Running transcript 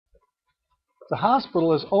The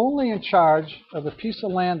hospital is only in charge of the piece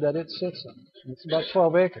of land that it sits on. It's about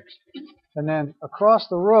 12 acres. And then across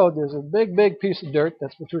the road, there's a big, big piece of dirt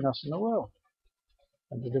that's between us and the road.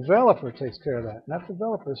 And the developer takes care of that. And that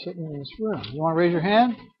developer is sitting in this room. You want to raise your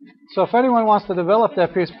hand? So if anyone wants to develop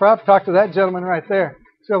that piece of property, talk to that gentleman right there.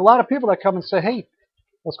 So a lot of people that come and say, hey,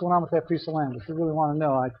 what's going on with that piece of land? If you really want to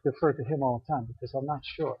know, I defer to him all the time because I'm not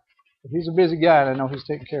sure. But he's a busy guy, and I know he's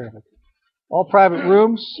taking care of it. All private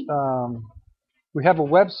rooms. We have a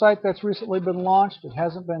website that's recently been launched. It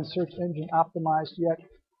hasn't been search engine optimized yet.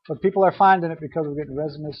 But people are finding it because we're getting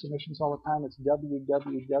resume submissions all the time. It's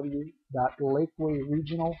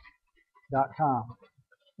www.lakewayregional.com.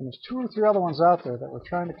 And there's 2 or 3 other ones out there that we're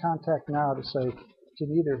trying to contact now to say, can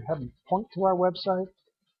you either have them point to our website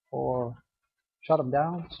or shut them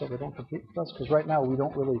down so they don't compete with us? Because right now we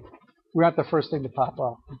aren't the first thing to pop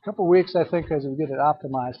up. In a couple of weeks, I think, as we get it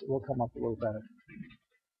optimized, it will come up a little better.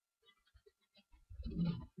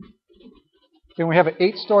 Then we have an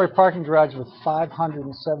 8-story parking garage with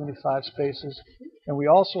 575 spaces. And we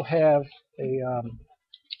also have a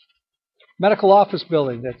medical office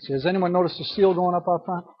building. Has anyone noticed the steel going up out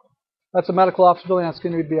front? That's a medical office building that's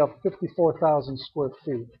going to be up 54,000 square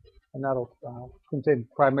feet. And that'll contain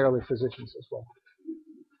primarily physicians as well.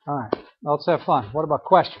 All right, now let's have fun. What about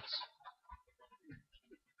questions?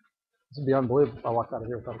 This would be unbelievable if I walked out of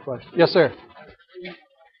here without a question. Yes, sir.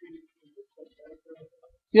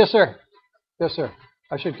 Yes, sir. Yes, sir.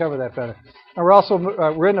 I should cover that better. And we're also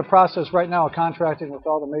we're in the process right now of contracting with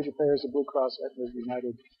all the major payers, the Blue Cross, Aetna,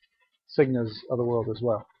 United, Cignas of the world as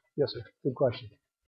well. Yes, sir. Good question.